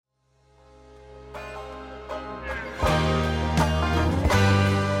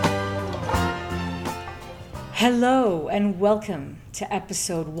Hello and welcome to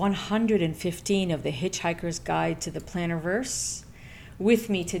episode 115 of the Hitchhikers Guide to the Plannerverse. With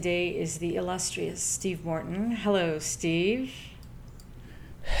me today is the illustrious Steve Morton. Hello, Steve.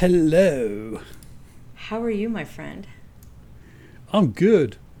 Hello. How are you, my friend? I'm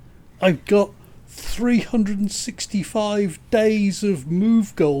good. I've got 365 days of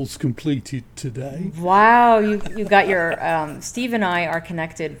move goals completed today. Wow, you got your... Steve and I are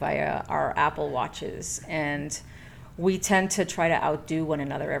connected via our Apple Watches, and we tend to try to outdo one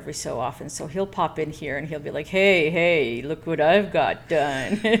another every so often. So he'll pop in here and he'll be like, hey, look what I've got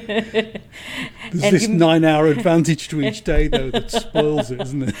done. There's this 9-hour advantage to each day, though, that spoils it,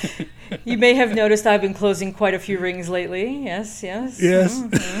 isn't it? You may have noticed I've been closing quite a few rings lately. Yes.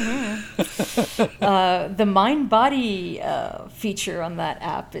 Mm-hmm. The mind-body feature on that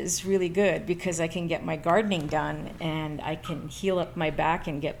app is really good because I can get my gardening done and I can heal up my back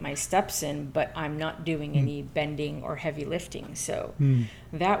and get my steps in, but I'm not doing any bending or heavy lifting. So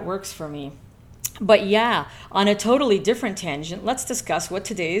that works for me. But yeah, on a totally different tangent, let's discuss what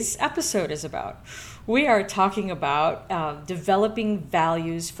today's episode is about. We are talking about developing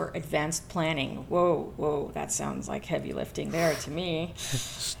values for advanced planning. Whoa, that sounds like heavy lifting there to me.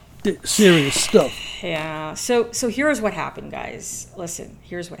 Serious stuff. Yeah, so here's what happened, guys. Listen,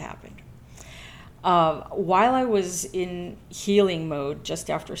 here's what happened. While I was in healing mode just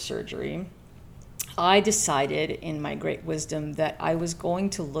after surgery, I decided in my great wisdom that I was going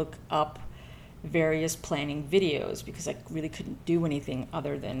to look up various planning videos because I really couldn't do anything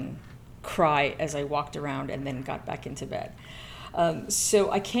other than cry as I walked around and then got back into bed.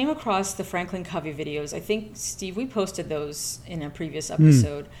 So I came across the Franklin Covey videos. I think, Steve, we posted those in a previous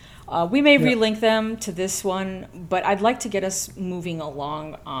episode. We may relink them to this one, but I'd like to get us moving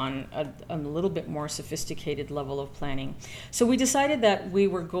along on a little bit more sophisticated level of planning. So we decided that we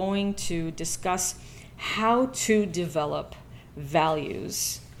were going to discuss how to develop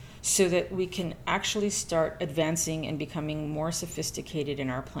values so that we can actually start advancing and becoming more sophisticated in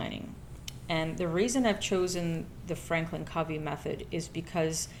our planning. And the reason I've chosen the Franklin Covey method is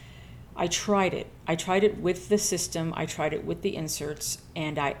because I tried it. I tried it with the system, I tried it with the inserts,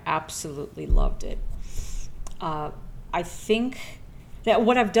 and I absolutely loved it. I think that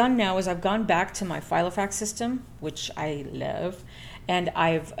what I've done now is I've gone back to my Filofax system, which I love, and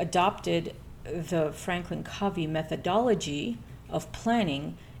I've adopted the Franklin Covey methodology of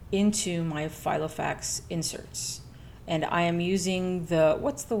planning into my Filofax inserts. And I am using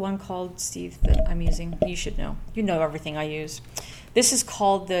what's the one called, Steve, that I'm using? You should know. You know everything I use. This is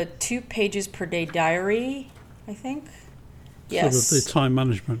called the 2 pages per day diary, I think. Yes. Sort of the time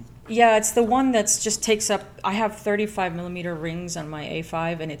management. Yeah, it's the one that's just takes up, I have 35 millimeter rings on my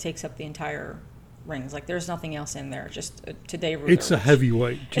A5 and it takes up the entire rings. Like there's nothing else in there, just a today ruler. It's a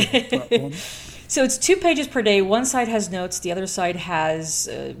heavyweight job, that one. So it's 2 pages per day. One side has notes, the other side has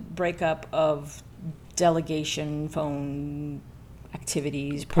a breakup of delegation, phone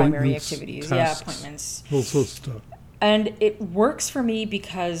activities, primary activities, tasks, appointments. All sorts of stuff. And it works for me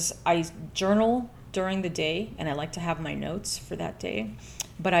because I journal during the day and I like to have my notes for that day.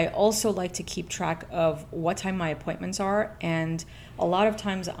 But I also like to keep track of what time my appointments are. And a lot of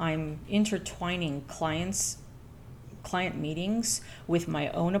times I'm intertwining client meetings with my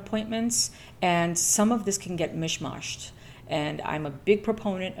own appointments. And some of this can get mishmashed. And I'm a big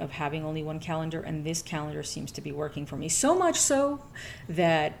proponent of having only one calendar, and this calendar seems to be working for me. So much so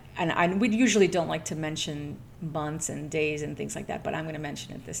that, we usually don't like to mention months and days and things like that, but I'm going to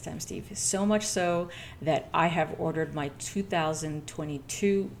mention it this time, Steve. So much so that I have ordered my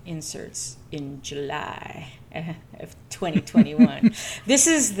 2022 inserts in July of 2021. This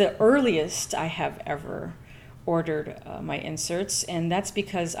is the earliest I have ever ordered my inserts, and that's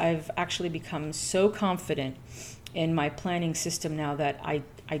because I've actually become so confident in my planning system now that I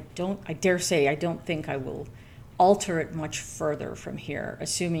dare say I don't think I will alter it much further from here,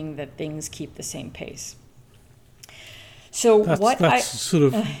 assuming that things keep the same pace. So that's sort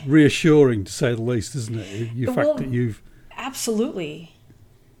of reassuring, to say the least, isn't it? The fact that you've absolutely,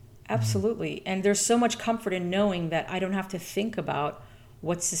 and there's so much comfort in knowing that I don't have to think about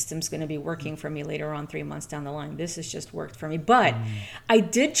what system's going to be working for me later on 3 months down the line. This has just worked for me. But I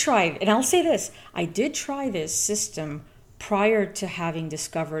did try, and I'll say this, I did try this system prior to having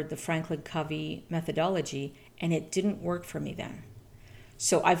discovered the Franklin Covey methodology, and it didn't work for me then.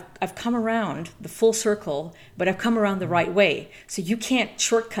 So I've come around the full circle, but I've come around the right way. So you can't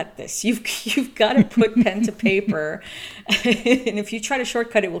shortcut this. You've got to put pen to paper. And if you try to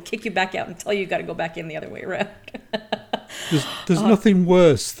shortcut it, will kick you back out and tell you got to go back in the other way around. There's nothing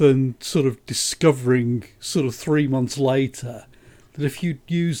worse than sort of discovering sort of 3 months later that if you'd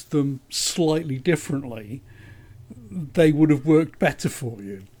used them slightly differently, they would have worked better for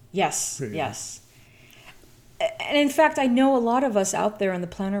you. Yes, really. Yes. And in fact, I know a lot of us out there in the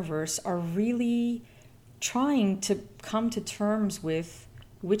Plannerverse are really trying to come to terms with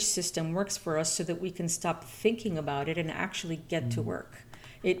which system works for us so that we can stop thinking about it and actually get to work.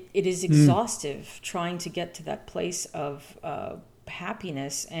 It is exhaustive trying to get to that place of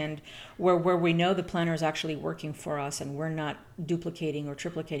happiness and where we know the planner is actually working for us and we're not duplicating or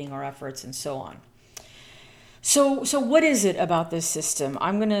triplicating our efforts and so on. So what is it about this system?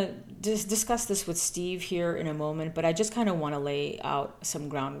 I'm going to discuss this with Steve here in a moment, but I just kind of want to lay out some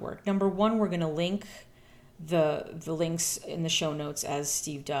groundwork. Number one, we're going to link the links in the show notes as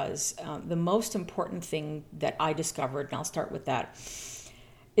Steve does. The most important thing that I discovered, and I'll start with that,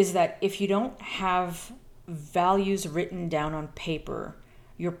 is that if you don't have values written down on paper,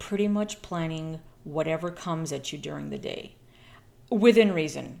 you're pretty much planning whatever comes at you during the day. Within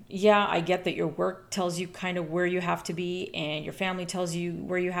reason. Yeah, I get that your work tells you kind of where you have to be and your family tells you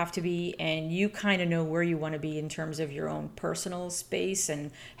where you have to be and you kind of know where you want to be in terms of your own personal space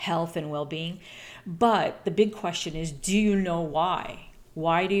and health and well-being. But the big question is, do you know why?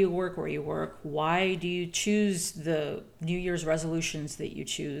 Why do you work where you work? Why do you choose the New Year's resolutions that you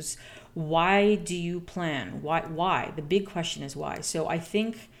choose? Why do you plan? Why? The big question is why. So I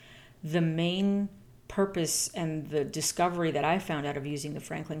think the main purpose and the discovery that I found out of using the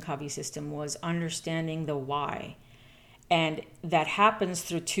Franklin Covey system was understanding the why. And that happens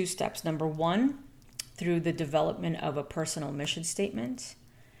through two steps. Number one, through the development of a personal mission statement.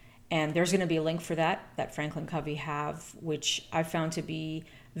 And there's going to be a link for that Franklin Covey have, which I found to be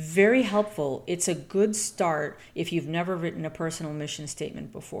very helpful. It's a good start if you've never written a personal mission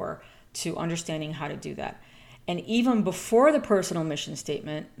statement before to understanding how to do that. And even before the personal mission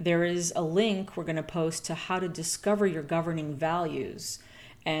statement, there is a link we're going to post to how to discover your governing values.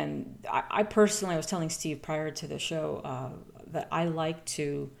 And I personally, I was telling Steve prior to the show that I like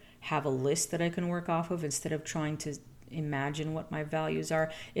to have a list that I can work off of instead of trying to imagine what my values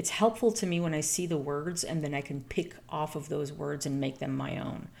are. It's helpful to me when I see the words and then I can pick off of those words and make them my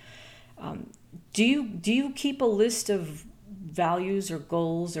own. Do you keep a list of values or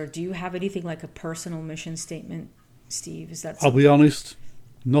goals, or do you have anything like a personal mission statement, Steve? Is that something? I'll be honest,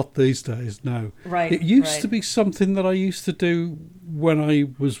 not these days, no. Right. It used to be something that I used to do when I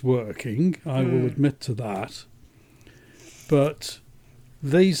was working, I will admit to that. But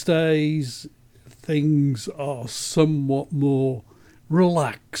these days, things are somewhat more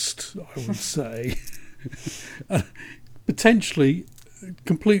relaxed, I would say. Potentially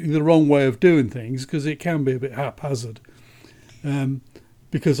completely the wrong way of doing things, because it can be a bit haphazard.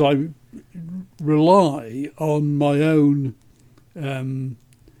 Because I rely on my own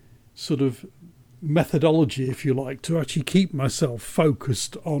sort of methodology, if you like, to actually keep myself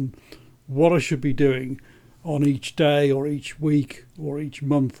focused on what I should be doing on each day or each week or each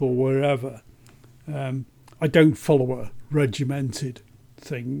month or wherever. I don't follow a regimented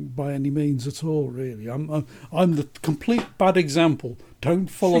thing by any means at all, really. I'm the complete bad example. Don't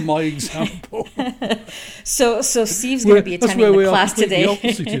follow my example. So Steve's going to be attending the class today. The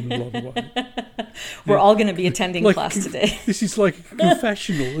opposite in a lot of ways. We're all going to be attending class today. This is like a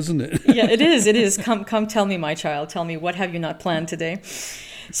confessional, isn't it? Yeah, it is. It is. Come tell me, my child. Tell me, what have you not planned today?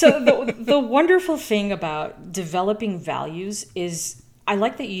 So the wonderful thing about developing values is, I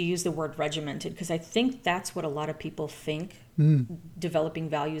like that you use the word regimented, because I think that's what a lot of people think developing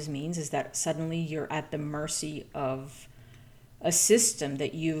values means, is that suddenly you're at the mercy of a system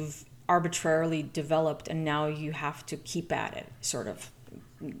that you've arbitrarily developed and now you have to keep at it, sort of,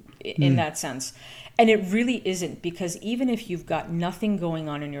 in that sense. And it really isn't, because even if you've got nothing going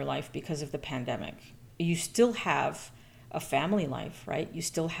on in your life because of the pandemic, you still have a family life, right? You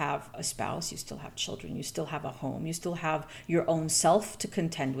still have a spouse, you still have children, you still have a home, you still have your own self to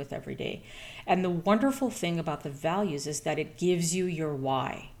contend with every day. And the wonderful thing about the values is that it gives you your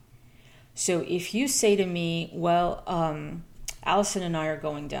why. So if you say to me, well, Allison and I are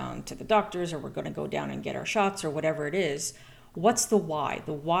going down to the doctors, or we're going to go down and get our shots, or whatever it is, what's the why?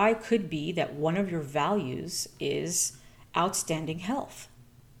 The why could be that one of your values is outstanding health.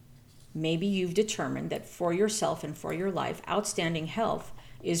 Maybe you've determined that for yourself and for your life, outstanding health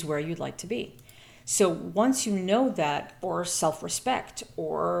is where you'd like to be. So once you know that, or self-respect,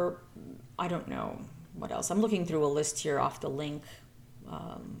 or I don't know what else. I'm looking through a list here off the link.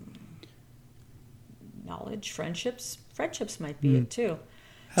 Knowledge, friendships might be it too.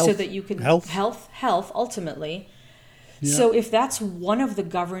 Health. So that you can health ultimately. Yeah. So if that's one of the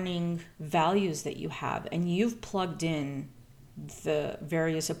governing values that you have, and you've plugged in the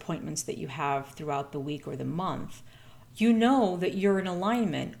various appointments that you have throughout the week or the month, you know that you're in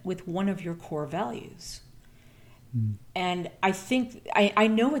alignment with one of your core values. And I think I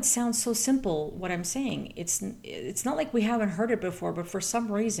know it sounds so simple what I'm saying. It's not like we haven't heard it before, but for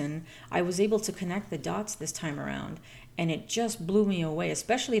some reason I was able to connect the dots this time around, and it just blew me away.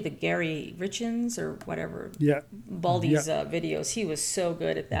 Especially the Gary Richins or whatever, Baldy's videos. He was so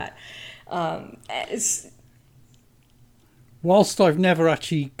good at that. Whilst I've never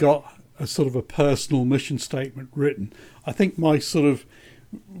actually got a sort of a personal mission statement written, I think my sort of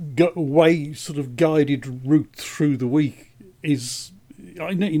guided route through the week is,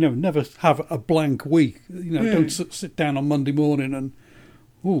 never have a blank week. Don't sit down on Monday morning and,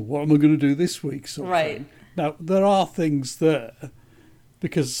 what am I going to do this week? Sort of thing. Now, there are things there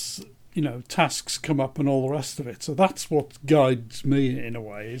because, tasks come up and all the rest of it. So that's what guides me in a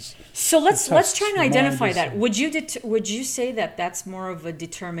way. So let's try and identify that. Would you say that that's more of a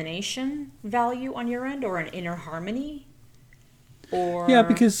determination value on your end or an inner harmony? Or... Yeah,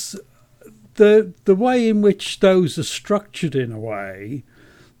 because the way in which those are structured in a way,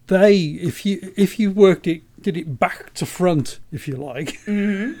 if you did it back to front, if you like,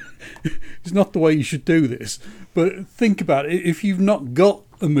 it's not the way you should do this. But think about it. If you've not got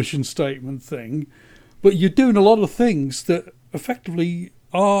a mission statement thing, but you're doing a lot of things that effectively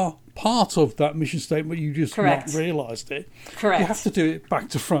are part of that mission statement, you just not realised it. Correct. You have to do it back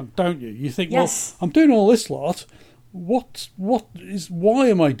to front, don't you? You think, yes. Well, I'm doing all this lot. Why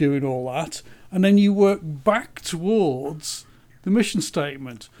am I doing all that? And then you work back towards the mission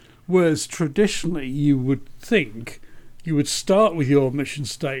statement. Whereas traditionally you would think you would start with your mission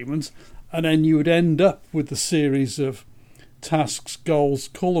statement and then you would end up with a series of tasks, goals,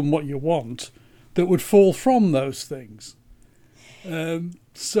 call them what you want, that would fall from those things. You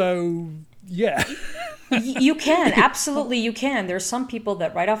can, absolutely you can. There's some people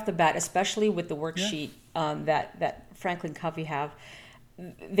that right off the bat, especially with the worksheet that Franklin Covey have,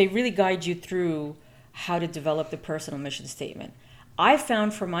 they really guide you through how to develop the personal mission statement. I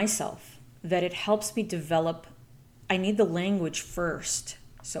found for myself that it helps me develop, I need the language first.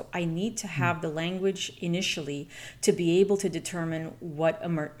 So I need to have the language initially to be able to determine what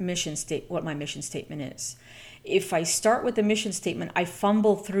my mission statement is. If I start with the mission statement, I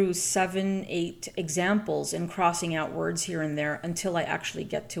fumble through 7-8 examples and crossing out words here and there until I actually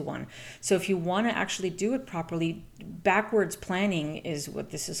get to one. So if you want to actually do it properly, backwards planning is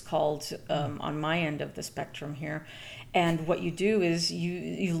what this is called on my end of the spectrum here. And what you do is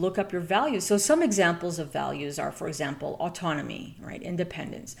you look up your values. So some examples of values are, for example, autonomy, right?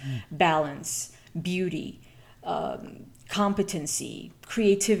 Independence, balance, beauty, competency,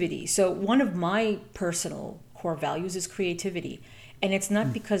 creativity. So one of my personal core values is creativity. And it's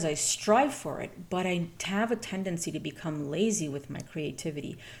not because I strive for it, but I have a tendency to become lazy with my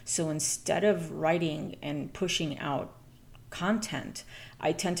creativity. So instead of writing and pushing out content,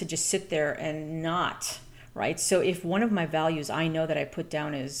 I tend to just sit there and not, right? So if one of my values I know that I put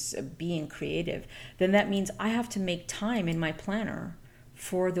down is being creative, then that means I have to make time in my planner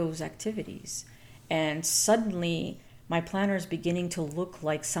for those activities. And suddenly my planner is beginning to look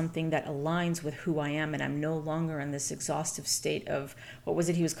like something that aligns with who I am, and I'm no longer in this exhaustive state of, what was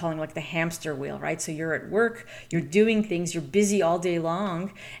it he was calling, like the hamster wheel, right? So you're at work, you're doing things, you're busy all day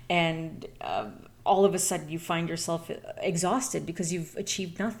long, and all of a sudden you find yourself exhausted because you've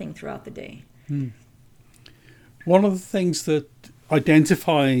achieved nothing throughout the day. One of the things that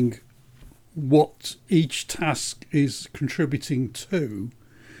identifying what each task is contributing to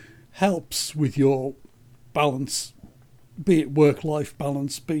helps with your balance, be it work-life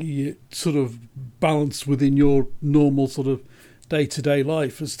balance, be it sort of balance within your normal sort of day-to-day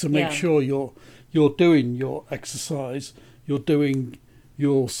life, is to make sure you're doing your exercise, you're doing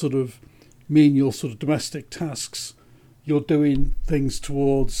your sort of domestic tasks, you're doing things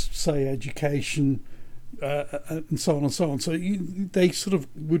towards, say, education, and so on and so on. So they sort of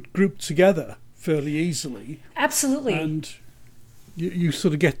would group together fairly easily. Absolutely. And you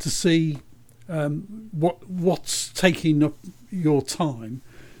sort of get to see what's taking up your time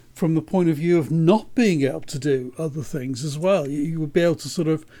from the point of view of not being able to do other things as well. You would be able to sort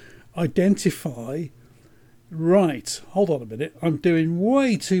of identify, right, hold on a minute, I'm doing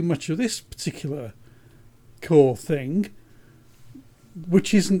way too much of this particular core thing,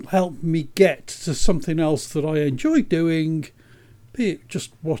 which isn't helping me get to something else that I enjoy doing, be it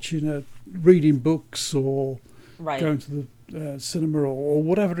just reading books or going to the cinema or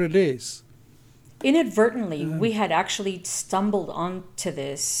whatever it is. Inadvertently, we had actually stumbled onto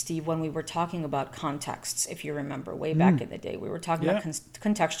this, Steve, when we were talking about contexts, if you remember, way back in the day. We were talking about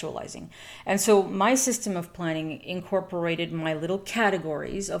contextualizing. And so my system of planning incorporated my little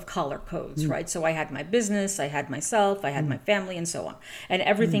categories of color codes, right? So I had my business, I had myself, I had my family, and so on. And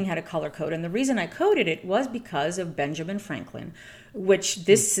everything had a color code. And the reason I coded it was because of Benjamin Franklin, which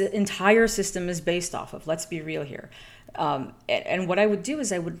this entire system is based off of. Let's be real here. And what I would do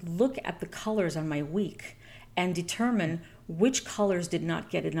is I would look at the colors on my week and determine which colors did not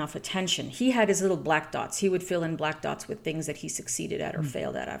get enough attention. He had his little black dots. He would fill in black dots with things that he succeeded at or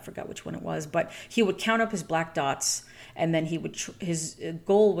failed at. I forgot which one it was, but he would count up his black dots, and then he would his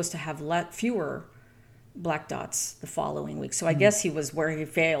goal was to have fewer black dots the following week. So I guess he was where he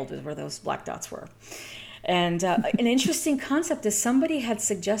failed is where those black dots were. And an interesting concept is somebody had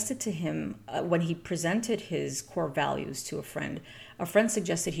suggested to him when he presented his core values to a friend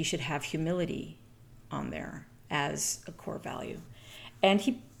suggested he should have humility on there as a core value. And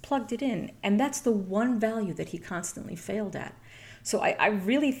he plugged it in. And that's the one value that he constantly failed at. So I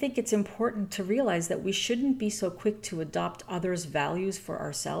really think it's important to realize that we shouldn't be so quick to adopt others' values for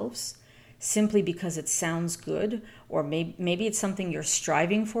ourselves simply because it sounds good, or maybe it's something you're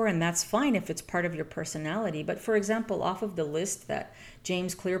striving for, and that's fine if it's part of your personality. But for example, off of the list that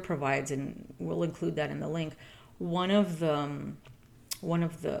James Clear provides, and we'll include that in the link, one of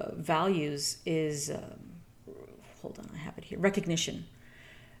the values is, hold on, I have it here, recognition.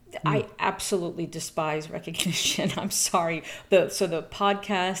 I absolutely despise recognition. I'm sorry. So the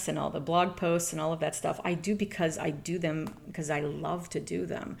podcast and all the blog posts and all of that stuff, I do because I do them because I love to do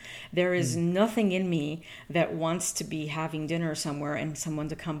them. There is nothing in me that wants to be having dinner somewhere and someone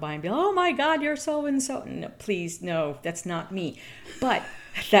to come by and be, oh my God, you're so and so. No, please, no, that's not me. But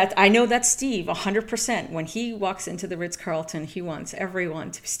that I know that's Steve 100%. When he walks into the Ritz-Carlton, he wants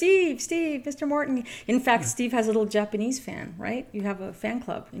everyone to Steve, Mr. Morton. In fact, Steve has a little Japanese fan, right? You have a fan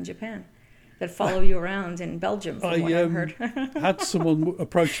club in Japan that follow you around in Belgium, from what I've heard. Had someone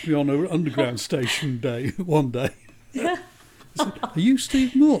approach me on an underground station one day. I said, are you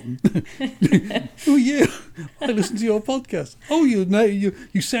Steve Morton? Oh yeah, I listen to your podcast. Oh,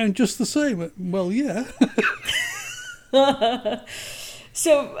 you sound just the same. Well, yeah.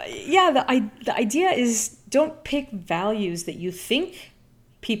 So, yeah, the idea is don't pick values that you think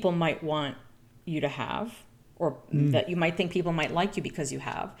people might want you to have, or that you might think people might like you because you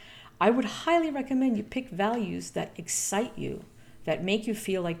have. I would highly recommend you pick values that excite you, that make you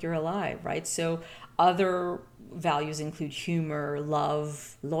feel like you're alive, right? So other values include humor,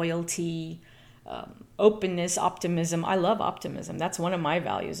 love, loyalty, openness, optimism. I love optimism. That's one of my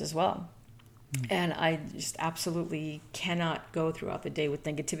values as well. And I just absolutely cannot go throughout the day with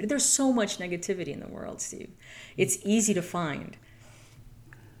negativity. There's so much negativity in the world, Steve. It's easy to find.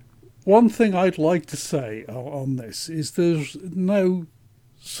 One thing I'd like to say on this is there's no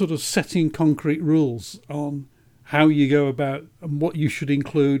sort of setting concrete rules on how you go about and what you should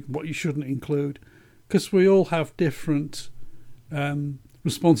include, what you shouldn't include, because we all have different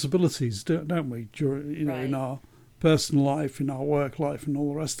responsibilities, don't we, in our personal life, in our work life, and all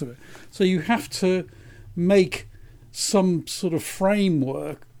the rest of it. So you have to make some sort of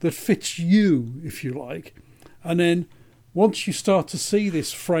framework that fits you, if you like. And then once you start to see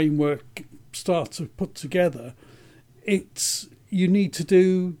this framework start to put together,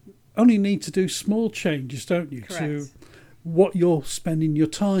 you only need to do small changes, don't you? Correct. To what you're spending your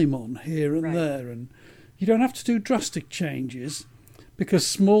time on here and there. And you don't have to do drastic changes, because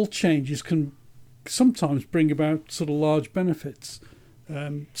small changes can sometimes bring about sort of large benefits.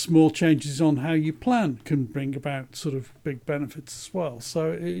 Small changes on how you plan can bring about sort of big benefits as well.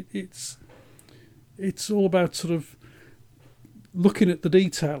 So it's all about sort of looking at the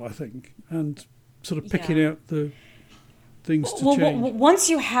detail, I think, and sort of picking out the things to change. Once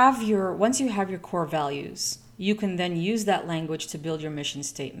you have your core values, you can then use that language to build your mission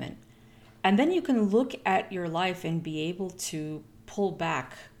statement, and then you can look at your life and be able to pull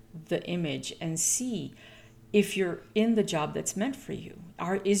back the image and see if you're in the job that's meant for you.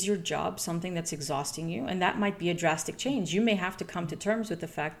 Is your job something that's exhausting you? And that might be a drastic change. You may have to come to terms with the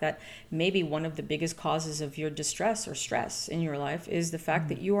fact that maybe one of the biggest causes of your distress or stress in your life is the fact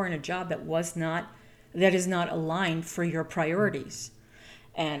that you are in a job that is not aligned for your priorities.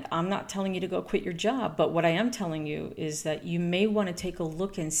 And I'm not telling you to go quit your job, but what I am telling you is that you may want to take a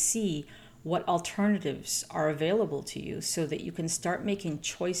look and see what alternatives are available to you so that you can start making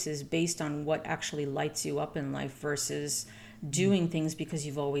choices based on what actually lights you up in life versus doing things because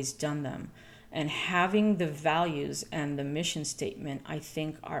you've always done them. And having the values and the mission statement, I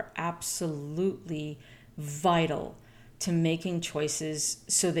think, are absolutely vital to making choices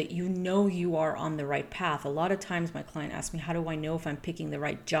so that you know you are on the right path. A lot of times my client asks me, how do I know if I'm picking the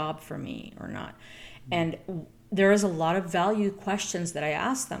right job for me or not? And there is a lot of value questions that I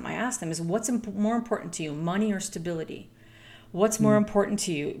ask them. Is what's more important to you, money or stability? What's more important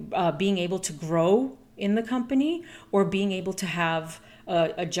to you, being able to grow in the company, or being able to have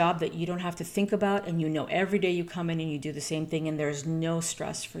a job that you don't have to think about, and you know every day you come in and you do the same thing and there's no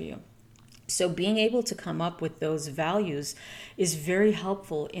stress for you? So being able to come up with those values is very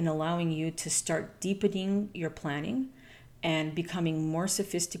helpful in allowing you to start deepening your planning and becoming more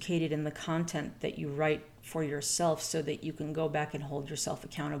sophisticated in the content that you write for yourself, so that you can go back and hold yourself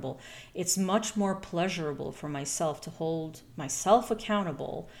accountable. It's much more pleasurable for myself to hold myself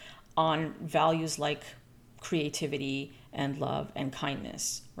accountable on values like creativity and love and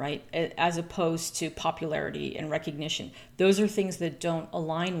kindness, right? As opposed to popularity and recognition. Those are things that don't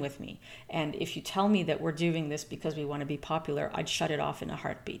align with me. And if you tell me that we're doing this because we want to be popular, I'd shut it off in a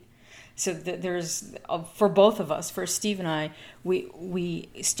heartbeat. So there's, for both of us, for Steve and I, we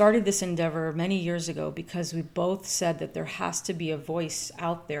started this endeavor many years ago because we both said that there has to be a voice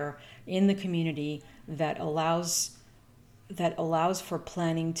out there in the community that allows for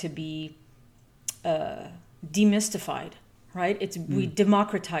planning to be demystified, right? We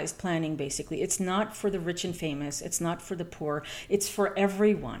democratized planning, basically. It's not for the rich and famous. It's not for the poor. It's for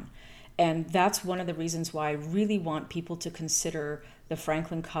everyone. And that's one of the reasons why I really want people to consider the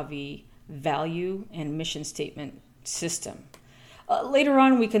Franklin Covey value and mission statement system. Later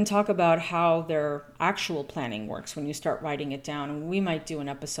on, we can talk about how their actual planning works when you start writing it down. And we might do an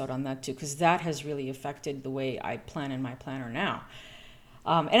episode on that too, because that has really affected the way I plan in my planner now.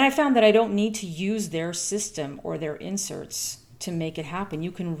 And I found that I don't need to use their system or their inserts to make it happen.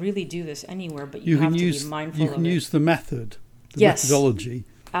 You can really do this anywhere, but you have to be mindful of it. You can use the method, the methodology.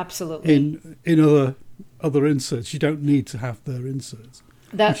 Absolutely. In other inserts. You don't need to have their inserts.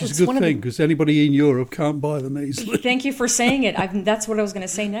 Which is a good thing, because anybody in Europe can't buy them easily. Thank you for saying it. That's what I was going to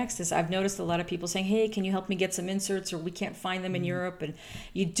say next. Is I've noticed a lot of people saying, hey, can you help me get some inserts, or we can't find them in Europe. And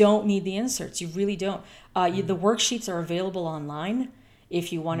you don't need the inserts. You really don't. The worksheets are available online.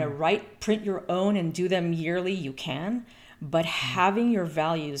 If you want to print your own and do them yearly, you can. But having your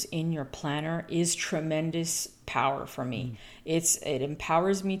values in your planner is tremendous power for me. It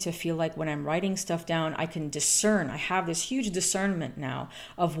empowers me to feel like when I'm writing stuff down, I can discern. I have this huge discernment now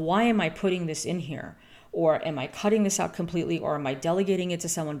of, why am I putting this in here? Or am I cutting this out completely? Or am I delegating it to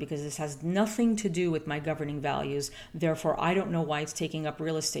someone because this has nothing to do with my governing values? Therefore, I don't know why it's taking up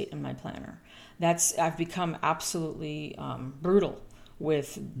real estate in my planner. I've become absolutely brutal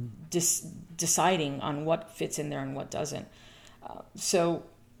with deciding on what fits in there and what doesn't. So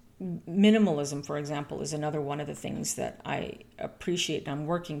minimalism, for example, is another one of the things that I appreciate and I'm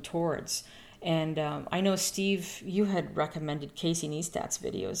working towards. And I know, Steve, you had recommended Casey Neistat's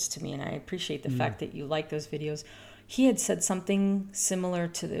videos to me, and I appreciate the fact that you like those videos. He had said something similar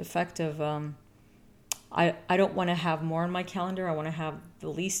to the effect of, I don't want to have more on my calendar. I want to have the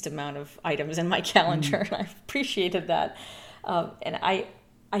least amount of items in my calendar. And I appreciated that. And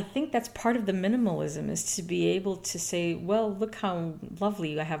I think that's part of the minimalism, is to be able to say, well, look how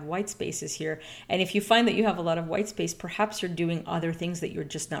lovely, I have white spaces here. And if you find that you have a lot of white space, perhaps you're doing other things that you're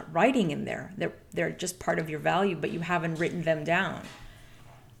just not writing in there. They're just part of your value, but you haven't written them down.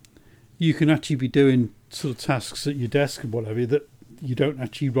 You can actually be doing sort of tasks at your desk and whatever that you don't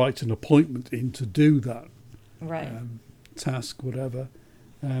actually write an appointment in to do that task, whatever.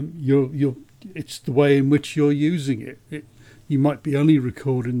 It's the way in which you're using it. You might be only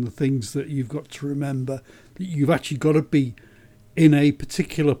recording the things that you've got to remember, that you've actually got to be in a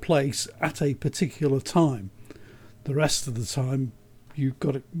particular place at a particular time. The rest of the time, you've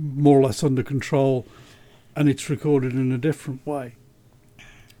got it more or less under control, and it's recorded in a different way.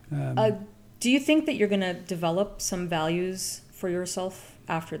 Do you think that you're going to develop some values for yourself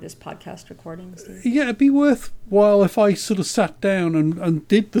after this podcast recording, Steve? Yeah, it'd be worthwhile if I sort of sat down and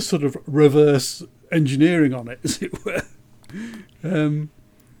did the sort of reverse engineering on it, as it were.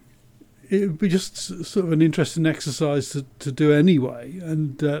 It would be just sort of an interesting exercise to do anyway,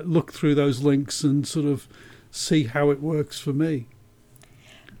 and look through those links and sort of see how it works for me.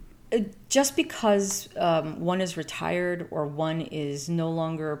 Just because one is retired or one is no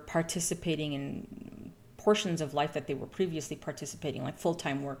longer participating in portions of life that they were previously participating, like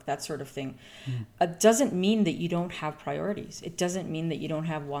full-time work, that sort of thing, doesn't mean that you don't have priorities. It doesn't mean that you don't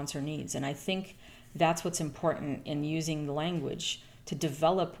have wants or needs. And I think that's what's important in using the language, to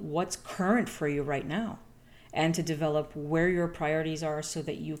develop what's current for you right now, and to develop where your priorities are, so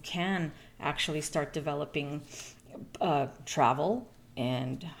that you can actually start developing travel,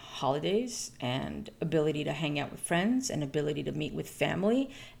 and holidays and ability to hang out with friends and ability to meet with family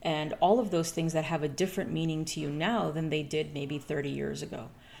and all of those things that have a different meaning to you now than they did maybe 30 years ago.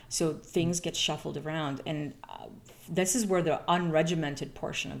 So things get shuffled around, and this is where the unregimented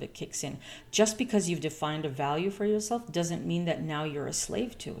portion of it kicks in. Just because you've defined a value for yourself doesn't mean that now you're a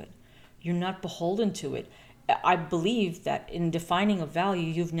slave to it. You're not beholden to it. I believe that in defining a value,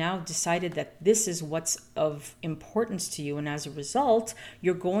 you've now decided that this is what's of importance to you. And as a result,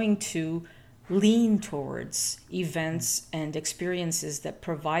 you're going to lean towards events and experiences that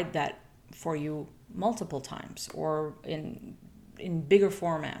provide that for you multiple times or in bigger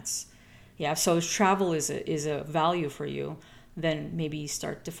formats. Yeah, so if travel is a value for you, then maybe you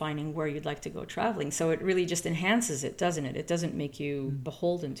start defining where you'd like to go traveling. So it really just enhances it, doesn't it? It doesn't make you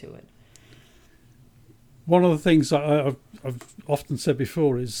beholden to it. One of the things I've often said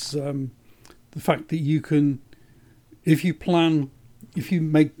before is the fact that you can, if you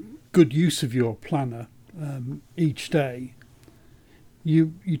make good use of your planner each day,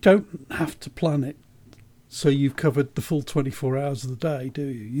 you don't have to plan it so you've covered the full 24 hours of the day, do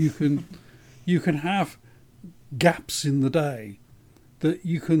you? You can have gaps in the day that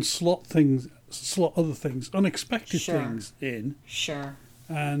you can slot other things, unexpected things in. Sure.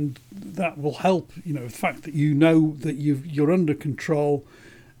 And that will help, the fact that you know that you're under control.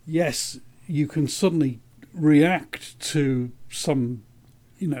 Yes, you can suddenly react to some,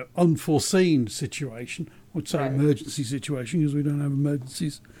 unforeseen situation. I would say emergency situation, because we don't have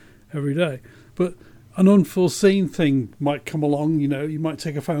emergencies every day. But an unforeseen thing might come along, you might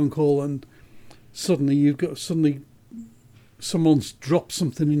take a phone call and suddenly someone's dropped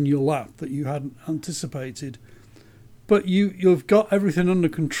something in your lap that you hadn't anticipated. But you've got everything under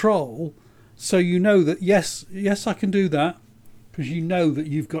control, so you know that yes, I can do that, because you know that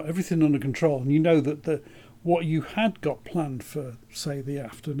you've got everything under control, and you know that what you had got planned for, say, the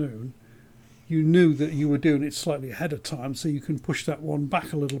afternoon, you knew that you were doing it slightly ahead of time, so you can push that one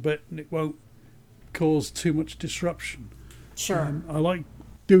back a little bit, and it won't cause too much disruption. Sure. I like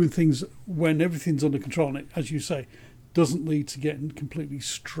doing things when everything's under control, and it, as you say, doesn't lead to getting completely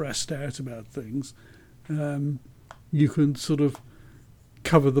stressed out about things. You can sort of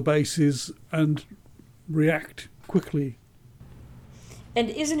cover the bases and react quickly. And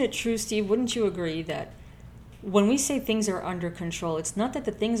isn't it true, Steve, wouldn't you agree that when we say things are under control, it's not that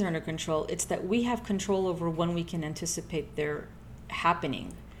the things are under control, it's that we have control over when we can anticipate their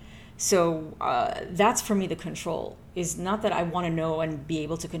happening. So that's for me the control, is not that I want to know and be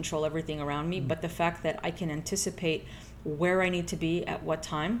able to control everything around me, but the fact that I can anticipate where I need to be at what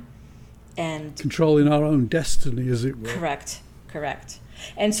time. And controlling our own destiny, as it were. Correct.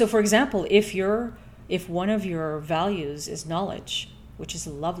 And so, for example, if one of your values is knowledge, which is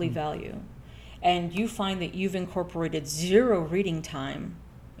a lovely value, and you find that you've incorporated 0 reading time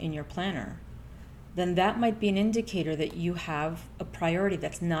in your planner, then that might be an indicator that you have a priority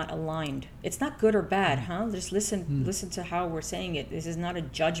that's not aligned. It's not good or bad, huh? Just listen to how we're saying it. This is not a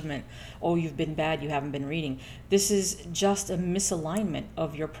judgment. Oh, you've been bad, you haven't been reading. This is just a misalignment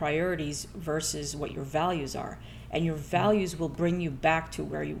of your priorities versus what your values are. And your values will bring you back to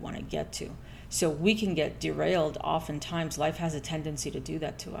where you want to get to. So we can get derailed oftentimes. Life has a tendency to do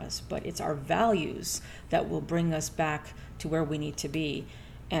that to us. But it's our values that will bring us back to where we need to be.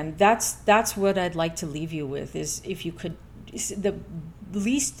 And that's what I'd like to leave you with, is if you could, the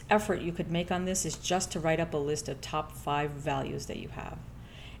least effort you could make on this is just to write up a list of top 5 values that you have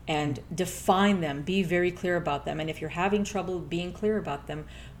and define them, be very clear about them. And if you're having trouble being clear about them,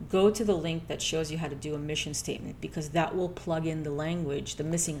 go to the link that shows you how to do a mission statement, because that will plug in the language, the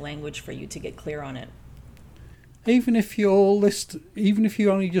missing language, for you to get clear on it. Even if you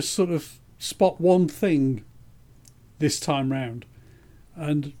only just sort of spot one thing this time round,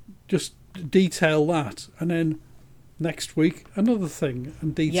 and just detail that, and then next week another thing,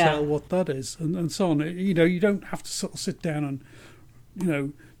 and detail what that is, and so on. You don't have to sort of sit down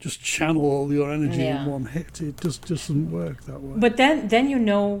and just channel all your energy in one hit. It just doesn't work that way. But then you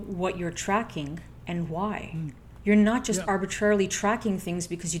know what you're tracking and why. You're not just arbitrarily tracking things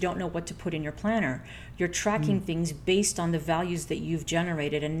because you don't know what to put in your planner. You're tracking things based on the values that you've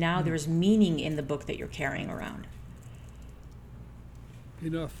generated, and now there's meaning in the book that you're carrying around.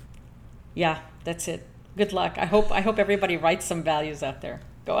 Enough. Yeah, that's it. Good luck. I hope everybody writes some values out there.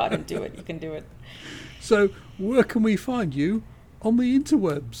 Go out and do it. You can do it. So, where can we find you on the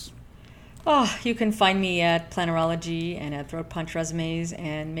interwebs? Oh, you can find me at Plannerology and at Throat Punch Resumes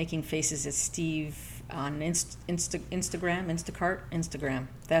and Making Faces at Steve on Instagram.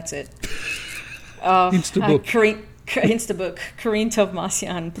 That's it. Instabook. Instabook, Karine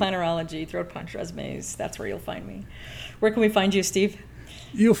Tovmasyan, Plannerology, Throat Punch Resumes. That's where you'll find me. Where can we find you, Steve?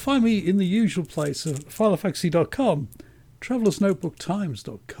 You'll find me in the usual place of filofaxy.com,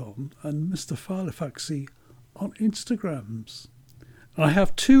 travelersnotebooktimes.com, and Mr. Filofaxy on Instagrams. I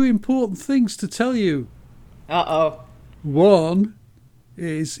have two important things to tell you. Uh-oh. One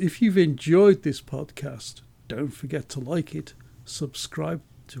is, if you've enjoyed this podcast, don't forget to like it, subscribe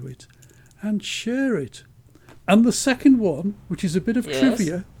to it, and share it. And the second one, which is a bit of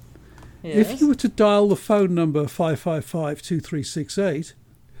trivia, if you were to dial the phone number 555-2368,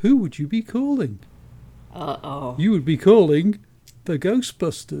 who would you be calling? Uh-oh. You would be calling the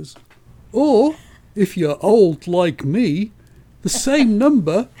Ghostbusters. Or, if you're old like me, the same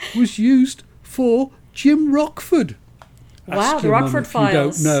number was used for Jim Rockford. Wow, the Rockford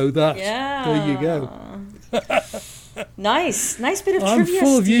Files. You don't know that. Yeah. There you go. Nice bit of I'm trivia,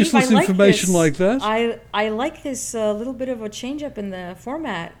 full of Steve. useless information like that. I like this little bit of a change up in the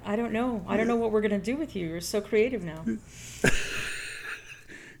format. I don't know what we're going to do with you. You're so creative now.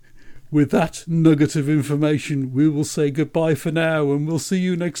 With that nugget of information, we will say goodbye for now, and we'll see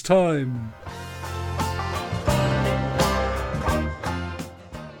you next time.